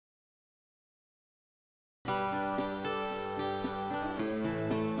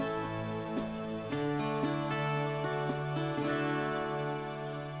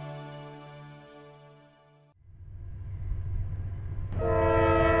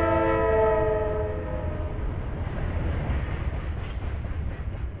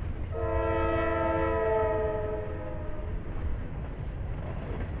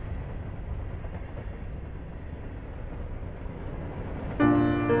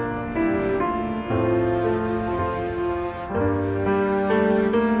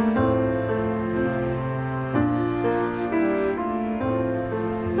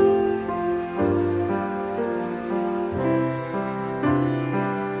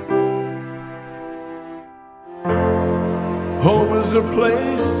Home is a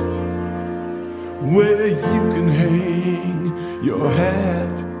place where you can hang your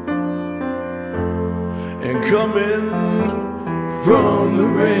hat and come in from the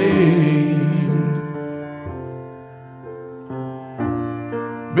rain.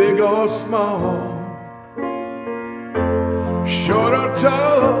 Big or small, short or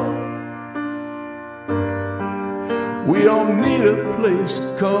tall, we all need a place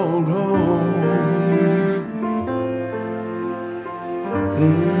called home.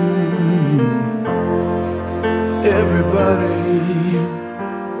 Everybody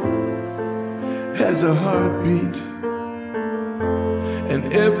has a heartbeat,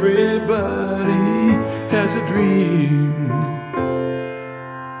 and everybody has a dream.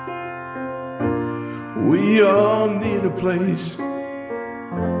 We all need a place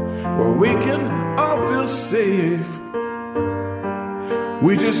where we can all feel safe.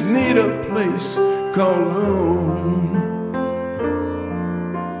 We just need a place called home.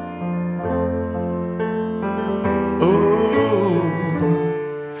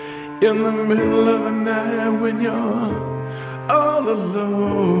 In the middle of the night when you're all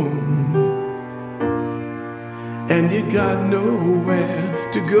alone and you got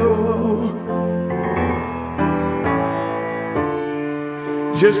nowhere to go,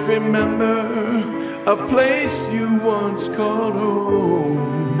 just remember a place you once called home,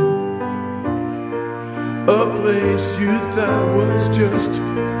 a place you thought was just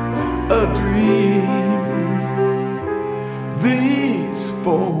a dream. These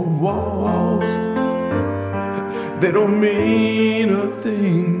four walls, they don't mean a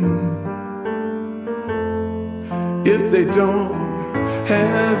thing if they don't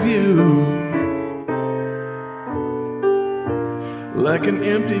have you. Like an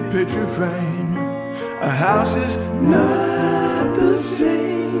empty picture frame, a house is not the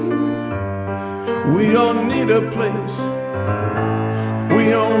same. We all need a place,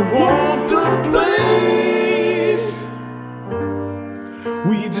 we all want a place.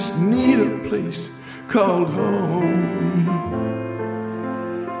 We just need a place called home,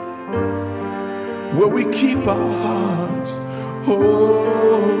 where we keep our hearts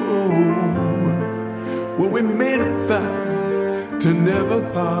home, where we made a vow to never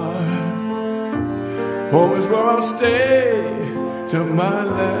part. Home is where I'll stay till my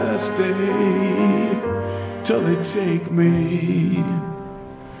last day, till they take me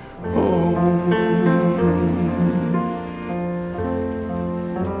home.